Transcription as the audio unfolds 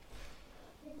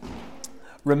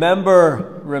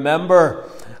Remember, remember.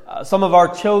 Some of our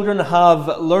children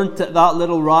have learnt that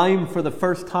little rhyme for the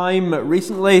first time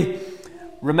recently.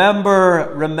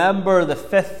 Remember, remember the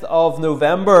 5th of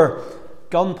November,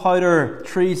 gunpowder,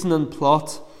 treason and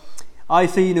plot. I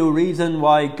see no reason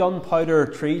why gunpowder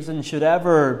treason should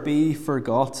ever be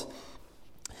forgot.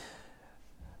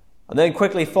 And then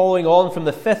quickly following on from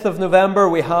the 5th of November,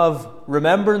 we have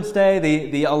Remembrance Day,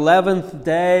 the 11th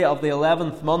day of the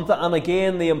 11th month, and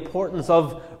again the importance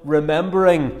of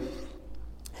remembering.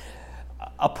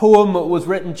 A poem was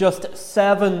written just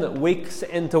 7 weeks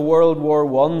into World War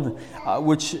I,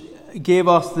 which gave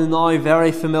us the now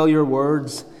very familiar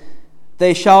words,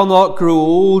 "They shall not grow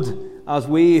old, as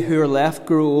we who are left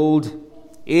grow old.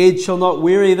 Age shall not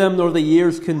weary them, nor the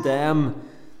years condemn.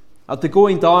 At the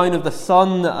going down of the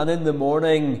sun and in the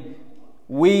morning,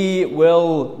 we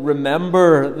will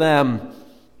remember them."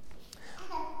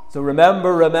 So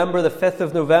remember the 5th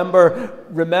of November.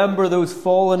 Remember those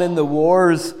fallen in the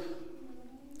wars.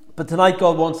 But tonight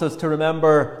God wants us to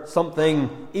remember something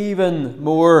even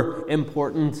more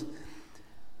important.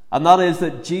 And that is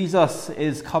that Jesus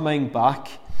is coming back.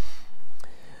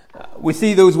 We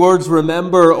see those words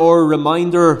remember or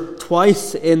reminder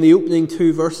twice in the opening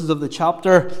 2 verses of the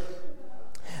chapter.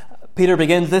 Peter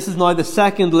begins, "This is now the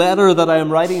second letter that I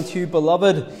am writing to you,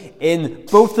 beloved. In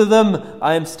both of them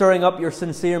I am stirring up your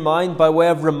sincere mind by way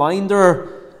of reminder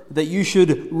that you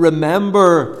should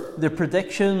remember the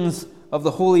predictions of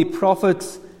the holy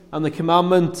prophets and the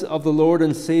commandment of the Lord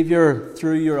and Saviour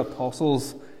through your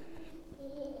apostles."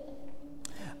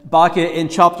 Back in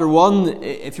chapter 1,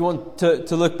 if you want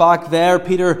to look back there,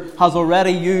 Peter has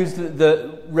already used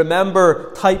the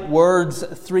remember type words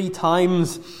 3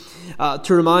 times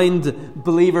to remind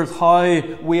believers how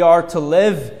we are to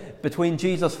live between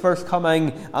Jesus' first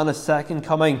coming and his second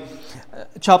coming.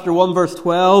 Chapter 1 verse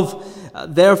 12,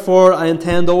 "Therefore I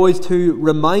intend always to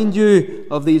remind you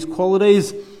of these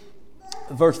qualities."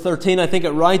 Verse 13, "I think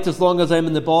it right, as long as I am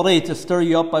in the body, to stir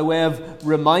you up by way of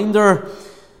reminder."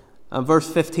 And verse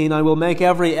 15, "I will make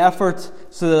every effort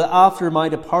so that after my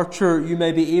departure you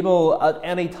may be able at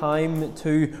any time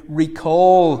to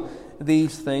recall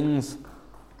these things."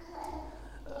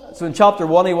 So in chapter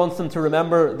 1 he wants them to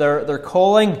remember their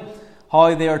calling,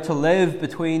 how they are to live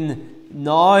between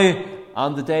now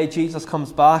and the day Jesus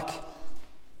comes back.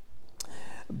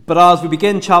 But as we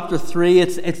begin chapter 3,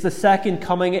 it's the second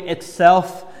coming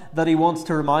itself that he wants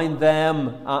to remind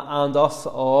them and us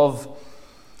of.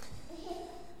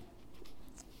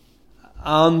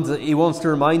 And he wants to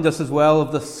remind us as well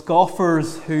of the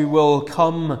scoffers who will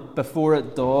come before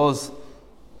it does.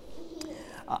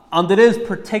 And it is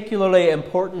particularly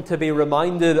important to be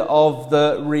reminded of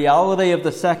the reality of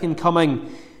the second coming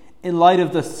in light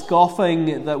of the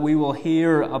scoffing that we will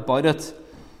hear about it.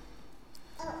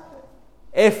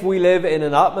 If we live in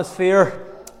an atmosphere,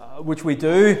 which we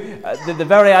do, the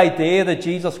very idea that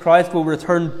Jesus Christ will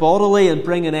return bodily and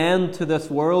bring an end to this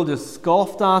world is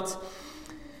scoffed at.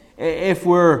 If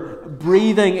we're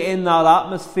breathing in that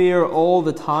atmosphere all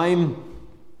the time,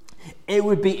 it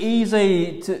would be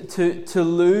easy to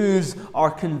lose our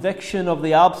conviction of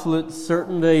the absolute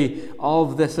certainty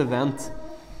of this event.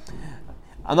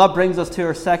 And that brings us to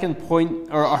our second point,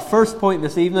 or our first point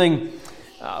this evening,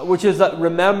 which is that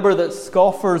remember that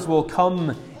scoffers will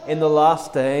come in the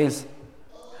last days.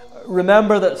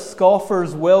 Remember that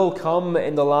scoffers will come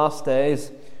in the last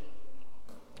days.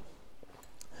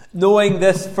 Knowing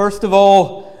this, first of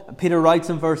all, Peter writes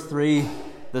in verse 3,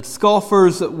 that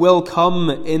scoffers will come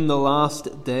in the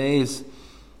last days.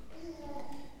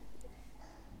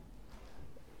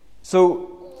 So,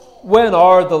 when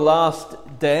are the last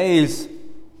days?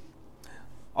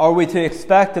 Are we to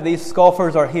expect that these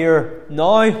scoffers are here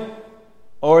now,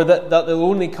 or that they'll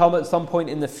only come at some point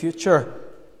in the future?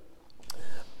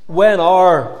 When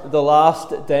are the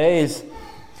last days?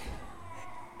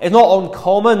 It's not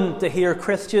uncommon to hear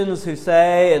Christians who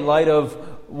say, in light of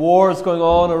wars going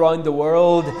on around the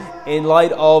world, in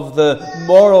light of the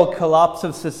moral collapse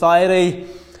of society,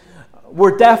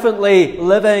 we're definitely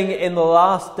living in the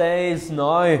last days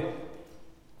now.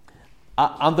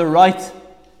 And they're right,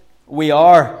 we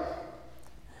are.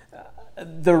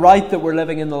 They're right that we're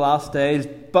living in the last days,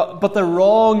 but they're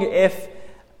wrong if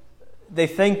they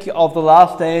think of the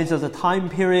last days as a time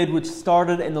period which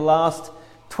started in the last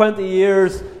 20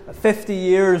 years, 50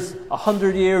 years,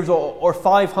 100 years, or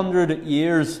 500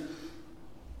 years.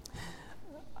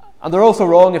 And they're also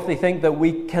wrong if they think that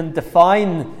we can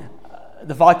define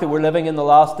the fact that we're living in the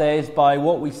last days by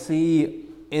what we see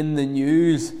in the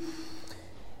news.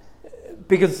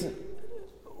 Because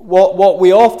what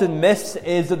we often miss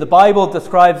is that the Bible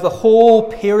describes the whole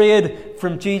period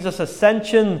from Jesus'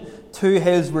 ascension to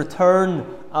his return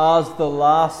as the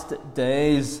last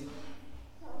days.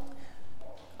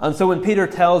 And so when Peter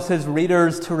tells his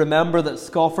readers to remember that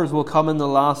scoffers will come in the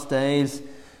last days,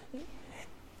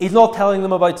 he's not telling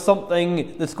them about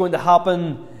something that's going to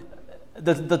happen,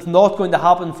 that's not going to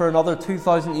happen for another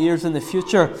 2,000 years in the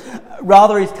future.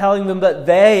 Rather, he's telling them that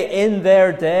they, in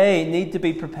their day, need to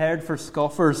be prepared for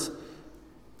scoffers.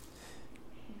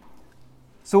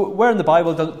 So where in the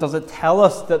Bible does it tell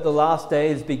us that the last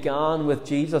days began with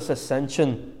Jesus'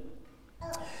 ascension?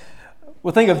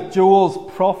 We'll think of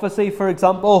Joel's prophecy, for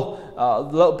example.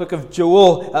 The little book of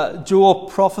Joel. Joel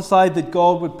prophesied that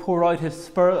God would pour out his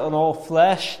Spirit on all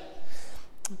flesh.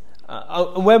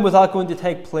 And when was that going to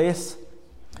take place?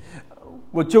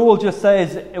 Well, Joel just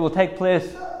says it will take place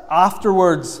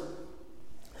afterwards.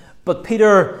 But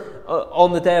Peter,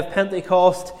 on the day of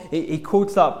Pentecost, he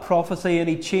quotes that prophecy and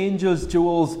he changes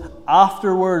Joel's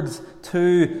afterwards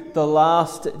to the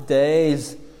last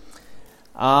days.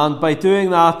 And by doing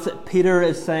that, Peter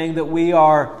is saying that we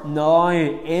are now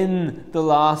in the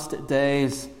last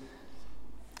days.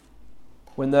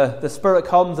 When the Spirit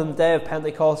comes on the day of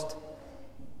Pentecost,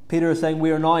 Peter is saying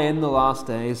we are now in the last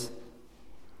days.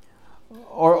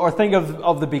 Or think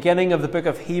of the beginning of the book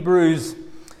of Hebrews.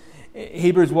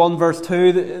 Hebrews 1 verse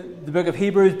 2, the book of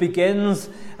Hebrews begins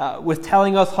with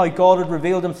telling us how God had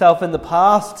revealed himself in the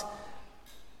past.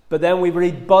 But then we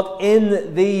read, but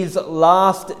in these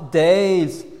last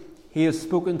days he has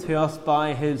spoken to us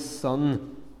by his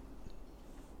Son.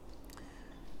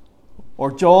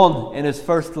 Or John, in his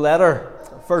first letter,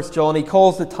 1 John, he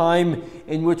calls the time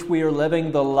in which we are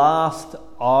living the last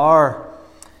hour.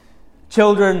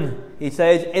 Children, he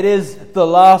says, it is the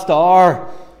last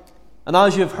hour. And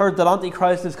as you have heard that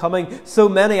Antichrist is coming, so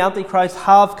many Antichrists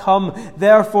have come.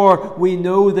 Therefore, we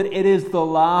know that it is the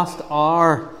last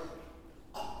hour.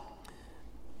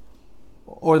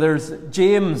 Or there's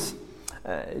James.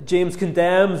 James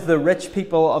condemns the rich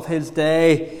people of his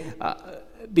day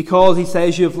because he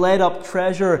says you have laid up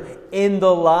treasure in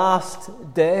the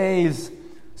last days.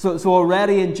 So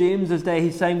already in James's day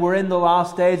he's saying we're in the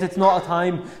last days. It's not a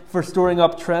time for storing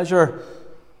up treasure.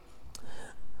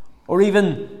 Or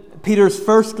even Peter's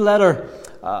first letter.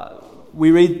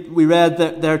 We read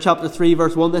there chapter 3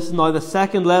 verse 1. This is now the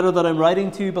second letter that I'm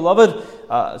writing to you, beloved.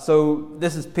 So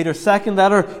this is Peter's second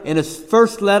letter. In his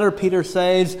first letter, Peter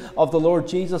says of the Lord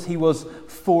Jesus, he was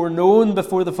foreknown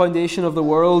before the foundation of the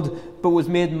world, but was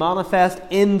made manifest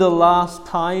in the last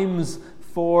times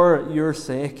for your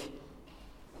sake.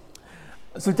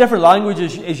 So different language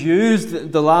is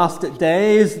used. The last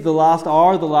days, the last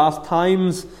hour, the last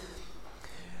times.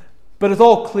 But it's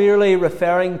all clearly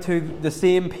referring to the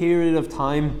same period of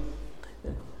time.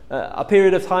 A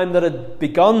period of time that had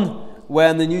begun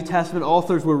when the New Testament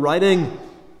authors were writing,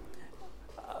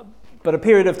 but a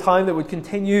period of time that would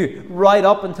continue right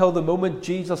up until the moment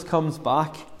Jesus comes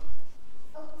back.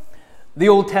 The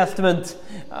Old Testament,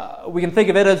 we can think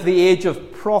of it as the age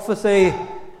of prophecy,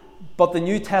 but the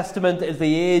New Testament is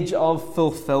the age of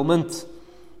fulfillment.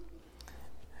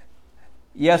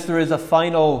 Yes, there is a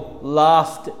final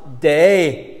last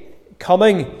day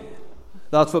coming.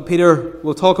 That's what Peter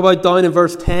will talk about down in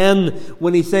verse 10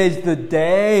 when he says the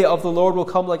day of the Lord will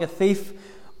come like a thief.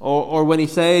 Or when he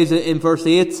says in verse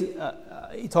 8,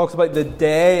 he talks about the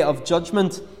day of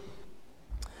judgment.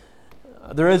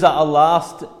 There is a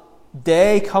last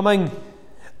day coming.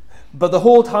 But the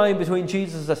whole time between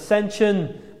Jesus'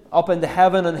 ascension up into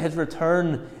heaven and his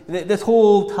return, this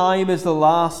whole time is the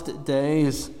last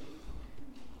days.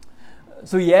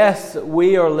 So yes,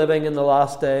 we are living in the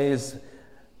last days,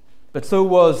 but so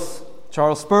was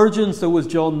Charles Spurgeon, so was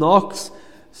John Knox,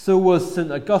 so was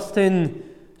St. Augustine,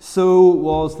 so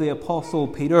was the Apostle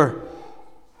Peter.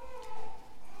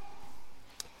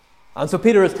 And so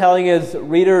Peter is telling his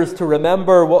readers to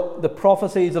remember what the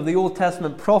prophecies of the Old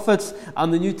Testament prophets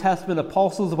and the New Testament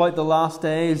apostles about the last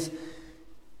days,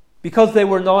 because they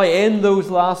were now in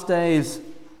those last days.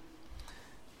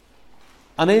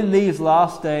 And in these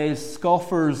last days,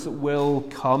 scoffers will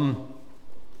come.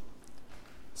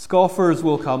 Scoffers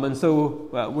will come. And so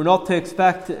we're not to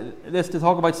expect this to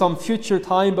talk about some future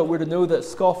time, but we're to know that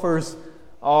scoffers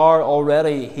are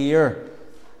already here.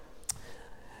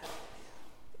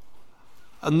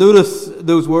 And notice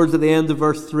those words at the end of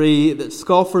verse 3, that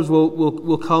scoffers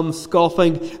will come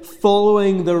scoffing,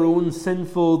 following their own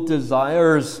sinful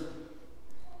desires.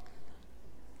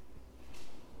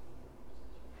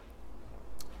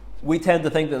 We tend to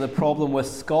think that the problem with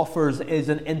scoffers is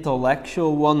an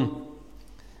intellectual one.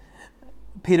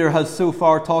 Peter has so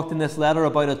far talked in this letter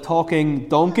about a talking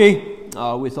donkey.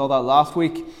 We saw that last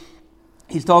week.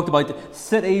 He's talked about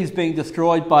cities being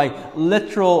destroyed by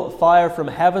literal fire from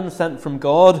heaven sent from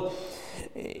God.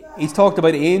 He's talked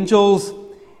about angels.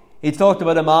 He's talked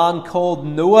about a man called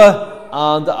Noah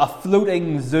and a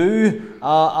floating zoo,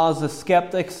 as the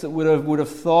skeptics would have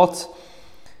thought.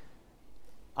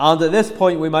 And at this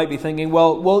point we might be thinking,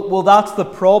 well, that's the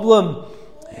problem.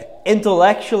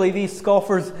 Intellectually, these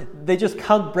scoffers, they just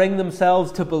can't bring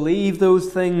themselves to believe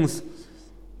those things.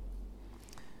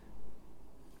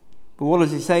 But what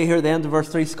does he say here at the end of verse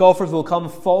 3? Scoffers will come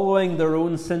following their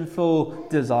own sinful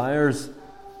desires.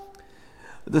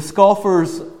 The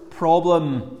scoffers'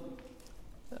 problem,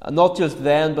 not just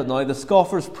then but now, the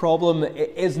scoffers' problem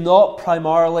is not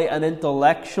primarily an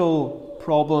intellectual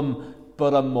problem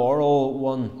but a moral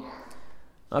one.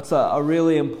 That's a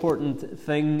really important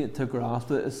thing to grasp.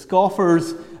 The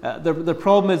scoffers, the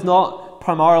problem is not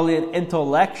primarily an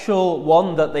intellectual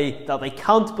one, that they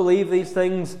can't believe these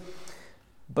things,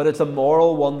 but it's a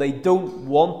moral one. They don't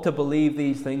want to believe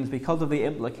these things because of the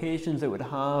implications it would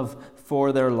have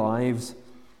for their lives.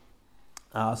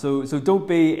 So don't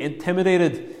be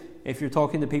intimidated if you're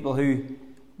talking to people who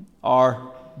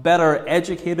are better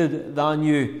educated than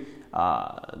you.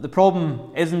 The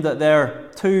problem isn't that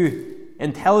they're too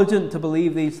intelligent to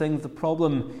believe these things. The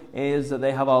problem is that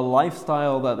they have a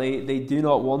lifestyle that they do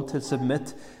not want to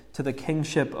submit to the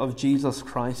kingship of Jesus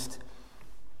Christ.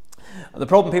 The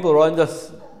problem people around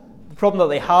us, the problem that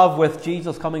they have with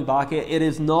Jesus coming back, it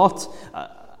is not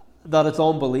that it's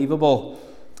unbelievable.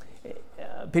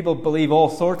 People believe all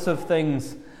sorts of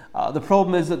things. The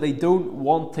problem is that they don't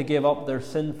want to give up their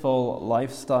sinful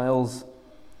lifestyles.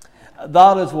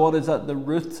 That is what is at the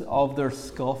root of their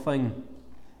scoffing.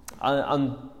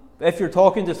 And if you're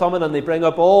talking to someone and they bring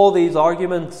up all these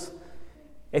arguments,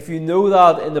 if you know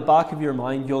that in the back of your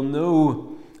mind, you'll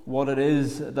know what it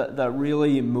is that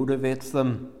really motivates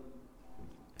them.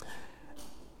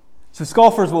 So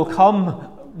scoffers will come.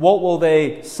 What will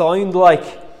they sound like?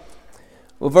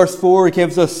 Well, verse 4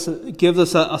 gives us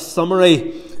a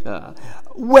summary.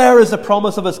 Where is the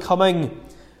promise of his coming?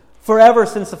 For ever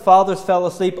since the fathers fell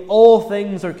asleep, all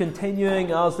things are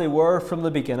continuing as they were from the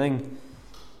beginning.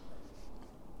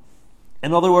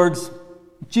 In other words,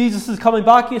 Jesus is coming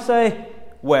back, you say?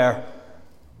 Where?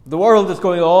 The world is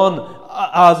going on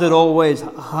as it always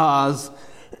has.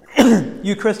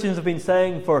 You Christians have been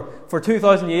saying for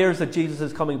 2,000 years that Jesus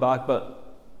is coming back, but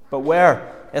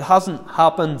where? It hasn't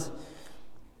happened.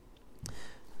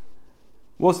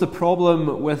 What's the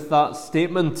problem with that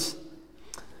statement?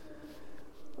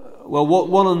 Well,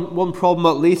 one problem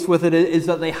at least with it is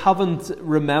that they haven't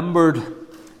remembered.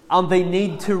 And they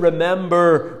need to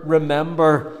remember.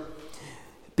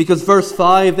 Because verse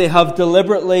 5, they have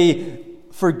deliberately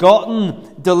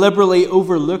forgotten, deliberately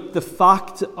overlooked the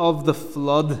fact of the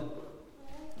flood.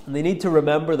 And they need to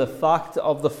remember the fact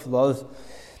of the flood.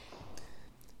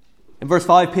 In verse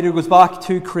 5, Peter goes back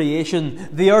to creation.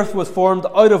 The earth was formed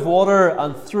out of water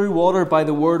and through water by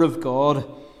the word of God.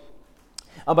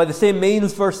 And by the same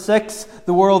means, verse 6,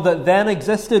 the world that then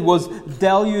existed was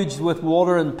deluged with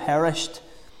water and perished.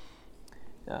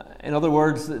 In other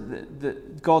words,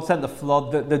 God sent the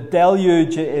flood. The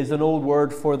deluge is an old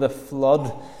word for the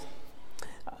flood.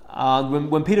 And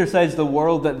when Peter says the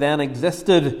world that then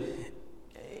existed,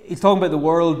 he's talking about the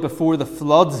world before the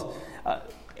flood.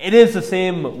 It is the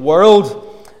same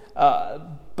world,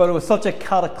 but it was such a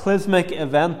cataclysmic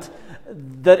event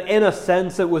that in a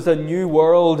sense it was a new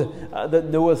world that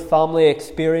Noah's family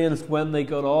experienced when they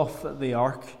got off the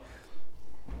ark.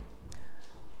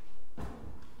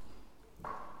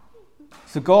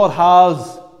 So God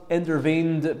has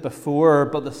intervened before,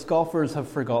 but the scoffers have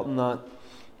forgotten that.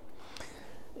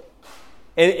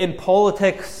 In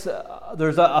politics,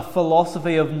 there's a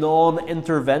philosophy of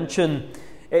non-intervention.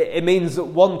 It means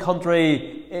one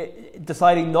country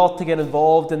deciding not to get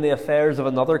involved in the affairs of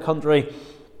another country.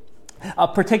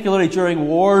 Particularly during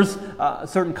wars,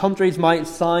 certain countries might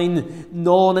sign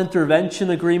non-intervention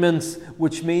agreements,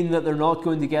 which mean that they're not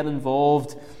going to get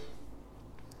involved.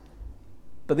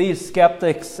 But these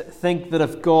skeptics think that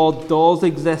if God does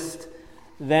exist,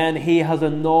 then he has a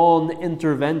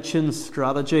non-intervention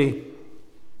strategy.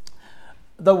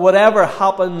 That whatever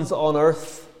happens on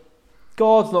earth,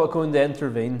 God's not going to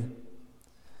intervene.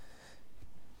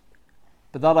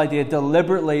 But that idea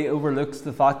deliberately overlooks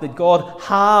the fact that God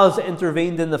has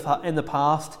intervened in the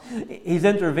past. He's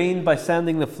intervened by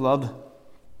sending the flood.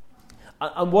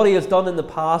 And what he has done in the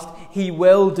past, he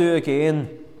will do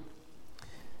again.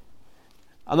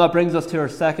 And that brings us to our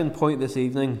second point this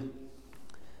evening.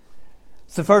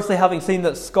 So firstly, having seen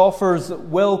that scoffers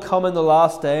will come in the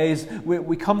last days,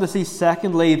 we come to see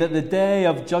secondly that the day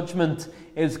of judgment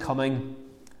is coming.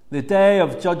 The day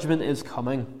of judgment is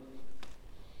coming.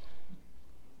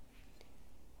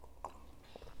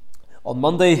 On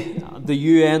Monday, the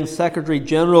UN Secretary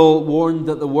General warned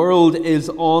that the world is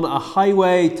on a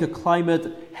highway to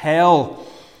climate hell.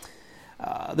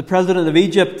 The President of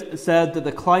Egypt said that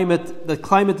the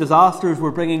climate disasters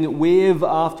were bringing wave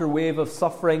after wave of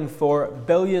suffering for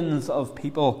billions of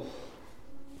people.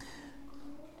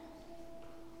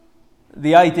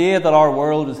 The idea that our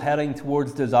world is heading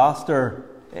towards disaster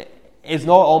is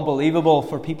not unbelievable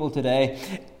for people today.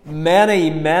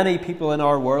 Many people in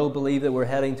our world believe that we're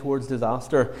heading towards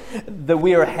disaster, that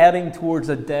we are heading towards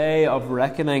a day of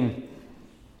reckoning.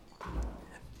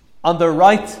 And they're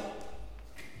right,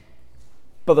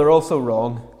 but they're also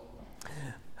wrong.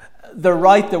 They're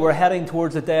right that we're heading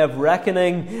towards a day of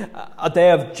reckoning, a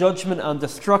day of judgment and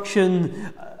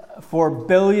destruction for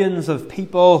billions of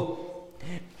people.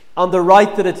 And they're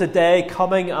right that it's a day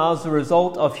coming as a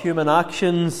result of human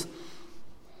actions.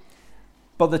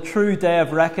 But the true day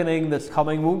of reckoning that's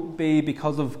coming won't be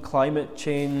because of climate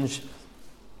change,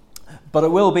 but it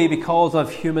will be because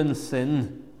of human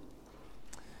sin.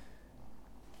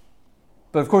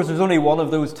 But of course, there's only one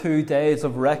of those 2 days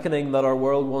of reckoning that our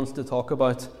world wants to talk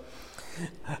about.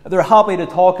 They're happy to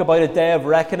talk about a day of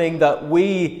reckoning that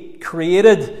we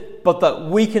created, but that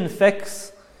we can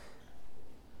fix.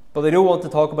 But they don't want to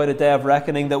talk about a day of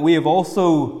reckoning that we have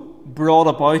also brought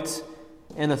about,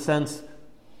 in a sense,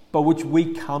 but which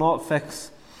we cannot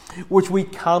fix, which we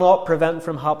cannot prevent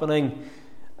from happening,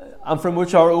 and from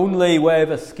which our only way of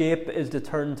escape is to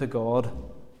turn to God.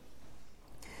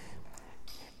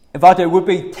 In fact, it would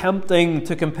be tempting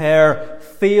to compare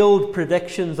failed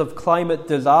predictions of climate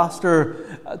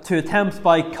disaster to attempts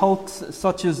by cults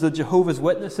such as the Jehovah's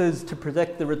Witnesses to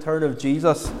predict the return of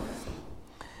Jesus.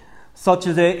 Such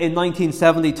as in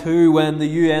 1972 when the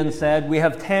UN said, "We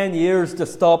have 10 years to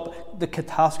stop the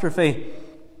catastrophe."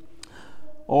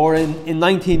 Or in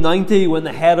 1990 when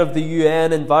the head of the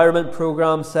UN Environment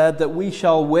Programme said that we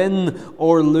shall win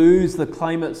or lose the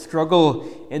climate struggle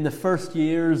in the first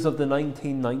years of the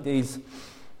 1990s.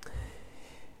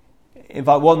 In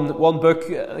fact, one book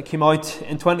that came out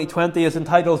in 2020 is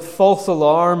entitled "False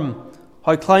Alarm: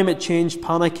 How Climate Change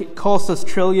Panic Costs Us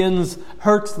Trillions,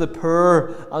 Hurts the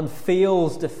Poor, and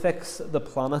Fails to Fix the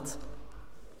Planet."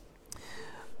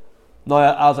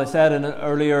 Now, as I said in an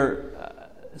earlier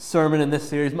sermon in this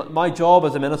series, my job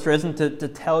as a minister isn't to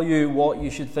tell you what you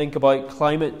should think about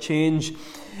climate change.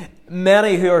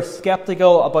 Many who are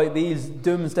skeptical about these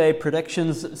doomsday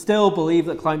predictions still believe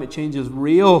that climate change is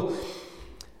real.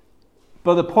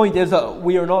 But the point is that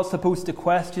we are not supposed to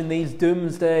question these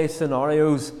doomsday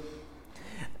scenarios,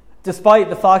 despite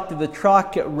the fact that the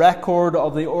track record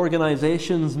of the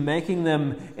organisations making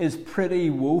them is pretty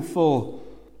woeful.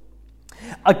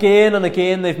 Again and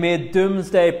again they've made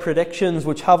doomsday predictions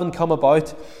which haven't come about,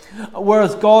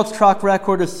 whereas God's track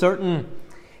record is certain.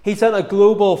 He sent a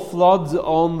global flood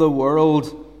on the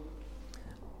world,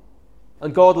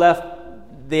 and God left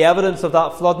the evidence of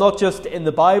that flood not just in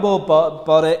the Bible,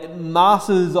 but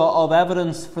masses of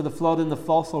evidence for the flood in the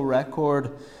fossil record.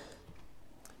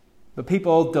 But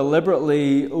people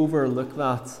deliberately overlook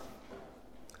that.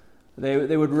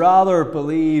 They would rather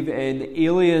believe in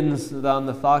aliens than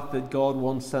the fact that God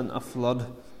once sent a flood.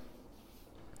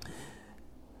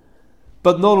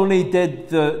 But not only did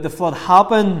the flood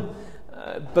happen,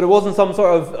 but it wasn't some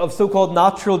sort of so-called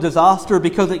natural disaster,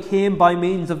 because it came by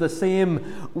means of the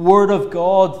same Word of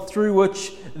God through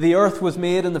which the earth was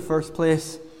made in the first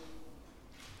place.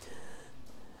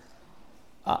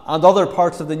 And other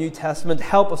parts of the New Testament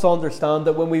help us understand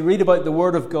that when we read about the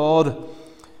Word of God,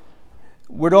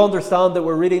 we're to understand that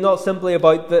we're reading not simply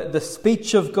about the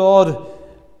speech of God,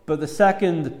 but the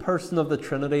second person of the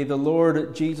Trinity, the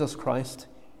Lord Jesus Christ.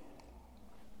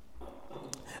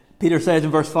 Peter says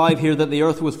in verse 5 here that the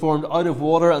earth was formed out of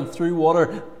water and through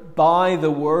water by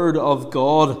the Word of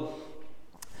God.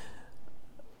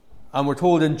 And we're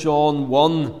told in John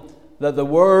 1 that the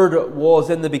Word was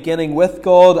in the beginning with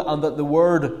God, and that the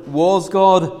Word was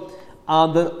God,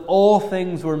 and that all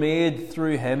things were made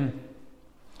through Him.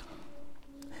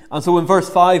 And so in verse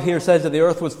 5 here says that the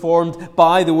earth was formed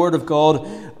by the Word of God.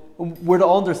 We're to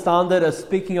understand it as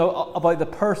speaking about the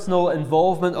personal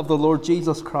involvement of the Lord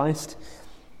Jesus Christ.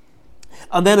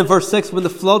 And then in verse 6, when the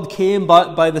flood came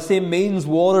by the same means,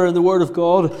 water and the Word of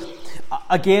God,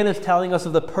 again it's telling us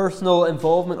of the personal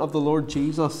involvement of the Lord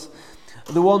Jesus,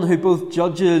 the one who both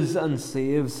judges and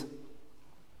saves.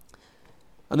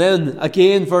 And then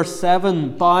again, verse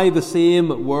 7, by the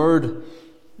same Word,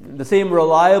 the same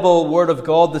reliable Word of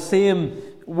God, the same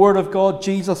Word of God,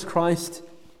 Jesus Christ.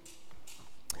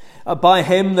 By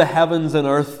Him the heavens and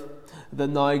earth, that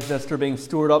now exist are being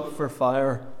stored up for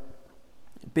fire,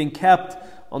 being kept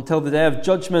until the day of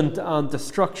judgment and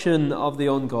destruction of the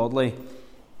ungodly.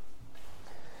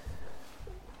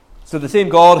 So the same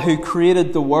God who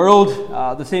created the world,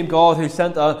 the same God who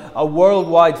sent a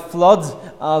worldwide flood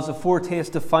as a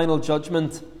foretaste of final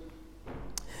judgment,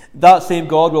 that same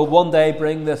God will one day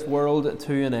bring this world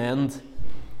to an end.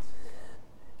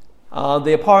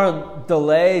 The apparent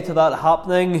delay to that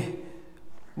happening,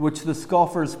 which the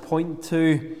scoffers point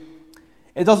to,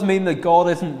 it doesn't mean that God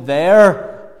isn't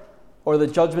there or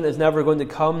that judgment is never going to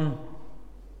come.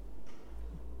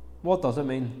 What does it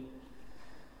mean?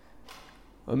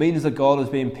 It means that God is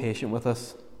being patient with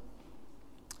us.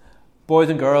 Boys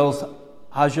and girls,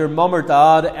 has your mum or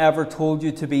dad ever told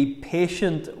you to be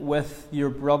patient with your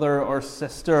brother or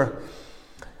sister?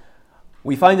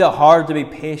 We find it hard to be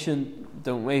patient,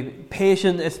 don't we?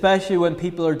 Patient, especially when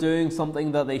people are doing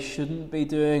something that they shouldn't be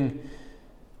doing.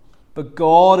 But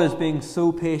God is being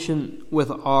so patient with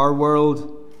our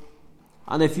world.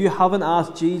 And if you haven't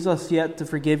asked Jesus yet to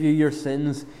forgive you your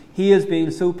sins, He is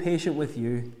being so patient with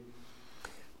you.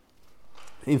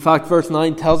 In fact, verse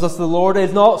 9 tells us the Lord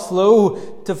is not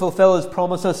slow to fulfill His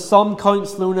promises. Some count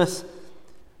slowness,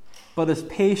 but is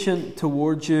patient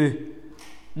towards you,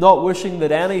 not wishing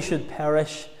that any should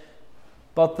perish,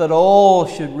 but that all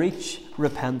should reach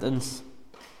repentance.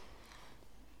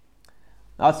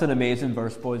 That's an amazing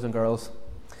verse, boys and girls.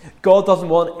 God doesn't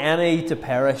want any to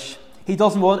perish. He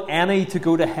doesn't want any to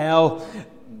go to hell.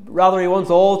 Rather, He wants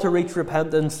all to reach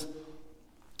repentance.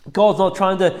 God's not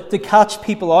trying to catch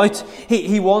people out.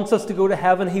 He wants us to go to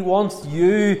heaven. He wants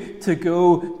you to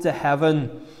go to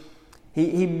heaven.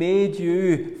 He made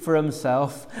you for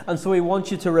Himself. And so He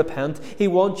wants you to repent. He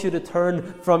wants you to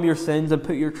turn from your sins and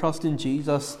put your trust in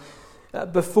Jesus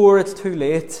before it's too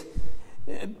late.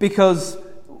 Because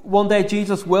one day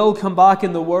Jesus will come back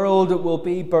and the world will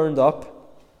be burned up.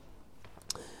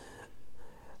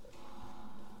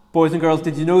 Boys and girls,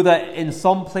 did you know that in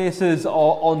some places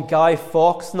on Guy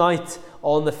Fawkes night,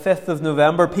 on the 5th of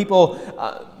November, people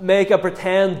make a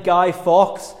pretend Guy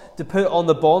Fawkes to put on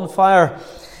the bonfire?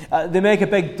 They make a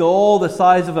big doll the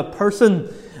size of a person,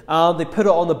 they put it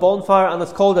on the bonfire, and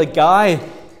it's called a guy,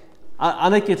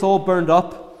 and it gets all burned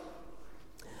up.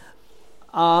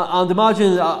 And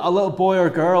imagine a little boy or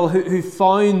girl who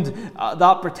found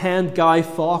that pretend Guy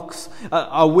Fawkes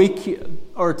a week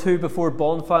or two before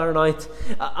bonfire night,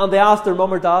 and they asked their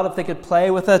mum or dad if they could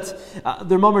play with it.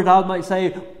 Their mum or dad might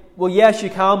say, well, yes, you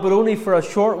can, but only for a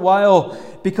short while,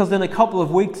 because in a couple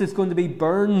of weeks it's going to be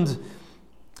burned.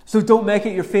 So don't make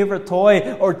it your favourite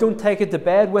toy, or don't take it to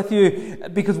bed with you,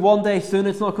 because one day soon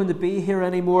it's not going to be here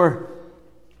anymore.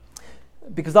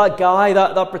 Because that guy,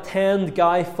 that pretend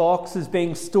Guy Fawkes is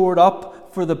being stored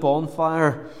up for the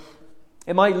bonfire.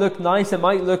 It might look nice, it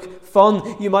might look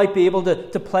fun, you might be able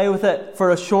to play with it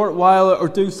for a short while or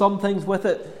do some things with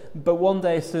it, but one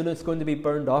day soon it's going to be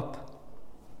burned up.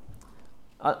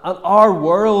 And our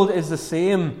world is the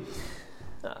same.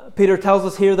 Peter tells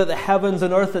us here that the heavens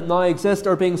and earth that now exist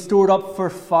are being stored up for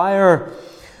fire.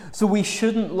 So we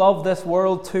shouldn't love this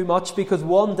world too much, because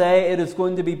one day it is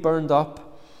going to be burned up.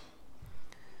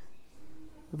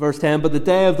 Verse 10, but the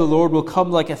day of the Lord will come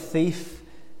like a thief,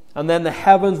 and then the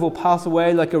heavens will pass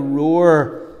away like a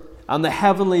roar, and the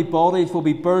heavenly bodies will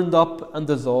be burned up and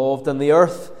dissolved, and the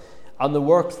earth and the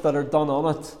works that are done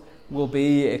on it will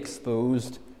be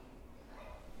exposed.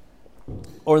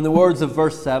 Or in the words of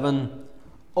verse 7,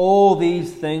 all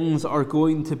these things are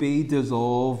going to be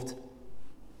dissolved,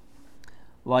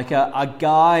 like a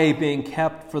guy being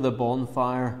kept for the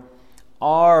bonfire.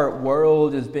 Our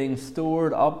world is being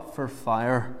stored up for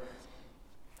fire.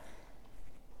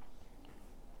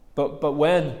 But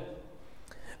when?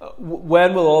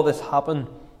 When will all this happen?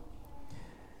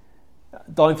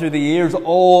 Down through the years,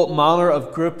 all manner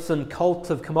of groups and cults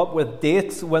have come up with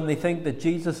dates when they think that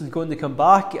Jesus is going to come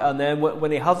back, and then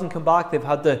when He hasn't come back, they've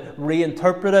had to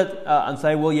reinterpret it and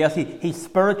say, well, yes, he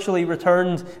spiritually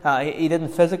returned, he didn't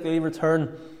physically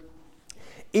return.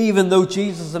 Even though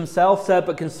Jesus Himself said,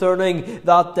 but concerning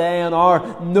that day and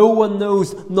hour, no one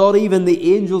knows, not even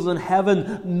the angels in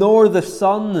heaven, nor the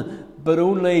Son, but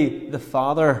only the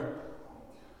Father.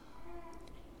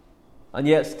 And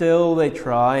yet still they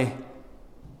try.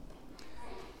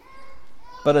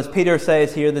 But as Peter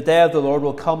says here, the day of the Lord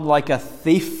will come like a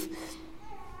thief.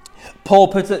 Paul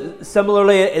puts it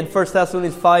similarly in 1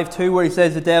 Thessalonians 5:2, where he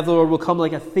says the day of the Lord will come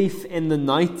like a thief in the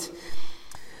night.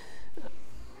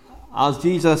 As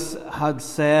Jesus had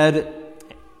said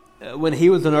when He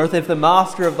was on earth, if the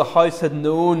master of the house had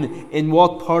known in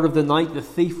what part of the night the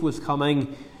thief was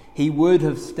coming, he would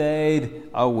have stayed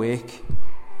awake.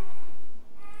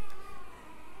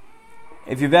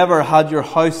 If you've ever had your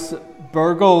house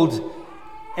burgled,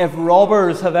 if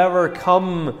robbers have ever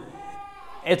come,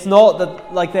 it's not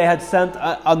that like they had sent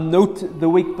a note the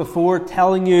week before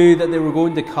telling you that they were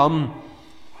going to come.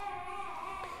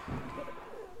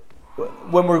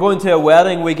 When we're going to a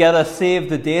wedding, we get a save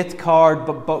the date card,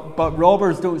 but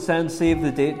robbers don't send save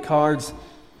the date cards.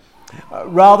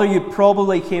 Rather, you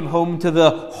probably came home to the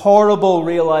horrible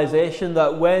realization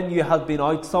that when you had been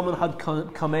out, someone had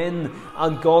come in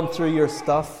and gone through your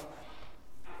stuff.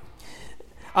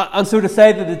 And so to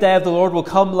say that the day of the Lord will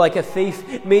come like a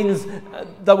thief means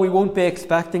that we won't be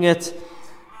expecting it.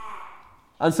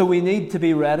 And so we need to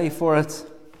be ready for it.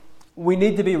 We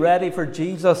need to be ready for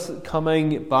Jesus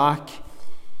coming back.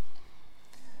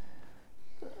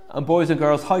 And boys and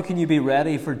girls, how can you be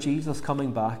ready for Jesus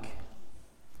coming back?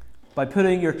 By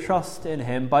putting your trust in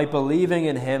Him, by believing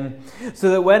in Him, so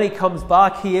that when He comes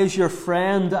back, He is your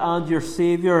friend and your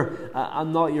Saviour,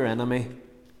 and not your enemy.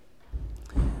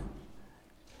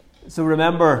 So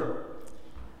remember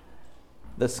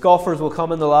that scoffers will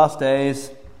come in the last days.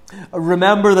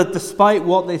 Remember that despite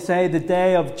what they say, the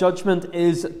day of judgment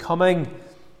is coming.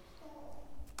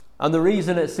 And the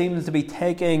reason it seems to be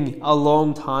taking a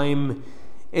long time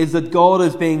is that God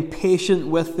is being patient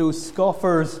with those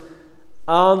scoffers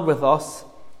and with us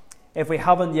if we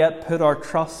haven't yet put our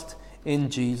trust in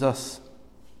Jesus.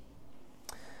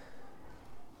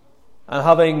 And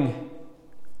having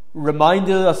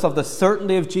reminded us of the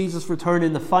certainty of Jesus' return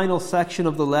in the final section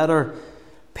of the letter,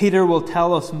 Peter will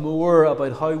tell us more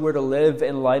about how we're to live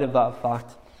in light of that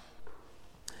fact,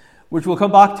 which we'll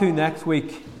come back to next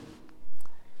week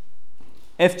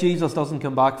if Jesus doesn't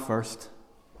come back first,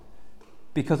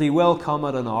 because He will come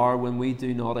at an hour when we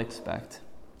do not expect.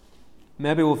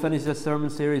 Maybe we'll finish this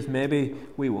sermon series, maybe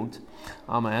we won't.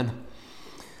 Amen.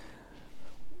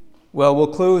 Well, we'll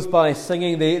close by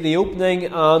singing the opening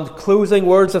and closing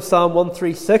words of Psalm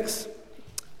 136.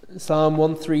 Psalm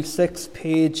 136,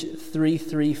 page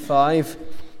 335.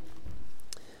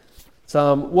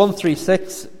 Psalm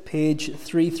 136, page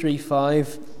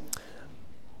 335.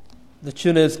 The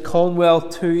tune is Conwell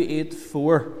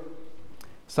 284.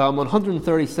 Psalm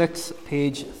 136,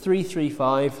 page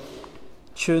 335.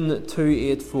 Tune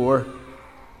 284.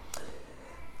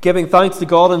 Giving thanks to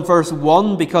God in verse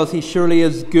 1 because He surely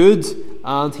is good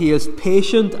and He is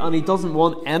patient and He doesn't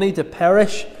want any to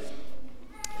perish.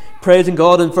 Praising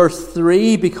God in verse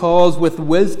 3 because with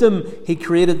wisdom He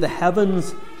created the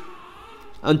heavens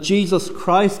and Jesus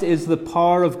Christ is the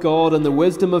power of God and the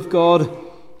wisdom of God.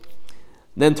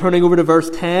 Then turning over to verse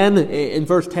 10. In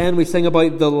verse 10 we sing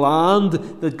about the land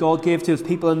that God gave to His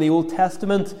people in the Old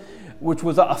Testament, which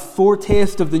was a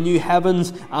foretaste of the new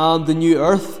heavens and the new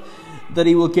earth that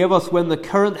He will give us when the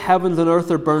current heavens and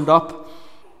earth are burned up.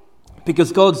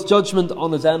 Because God's judgment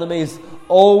on His enemies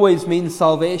always means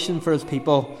salvation for His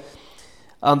people.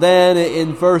 And then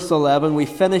in verse 11 we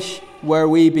finish where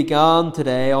we began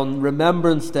today on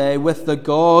Remembrance Day with the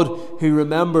God who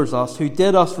remembers us, who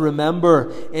did us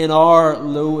remember in our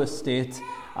low estate,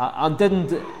 and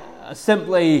didn't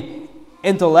simply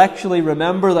intellectually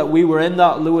remember that we were in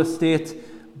that low estate,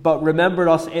 but remembered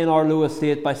us in our low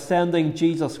estate by sending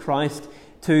Jesus Christ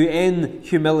to, in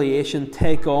humiliation,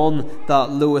 take on that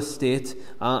low estate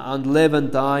and live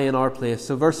and die in our place.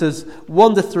 So verses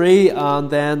 1 to 3 and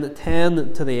then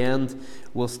 10 to the end,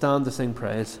 we'll stand to sing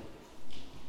praise.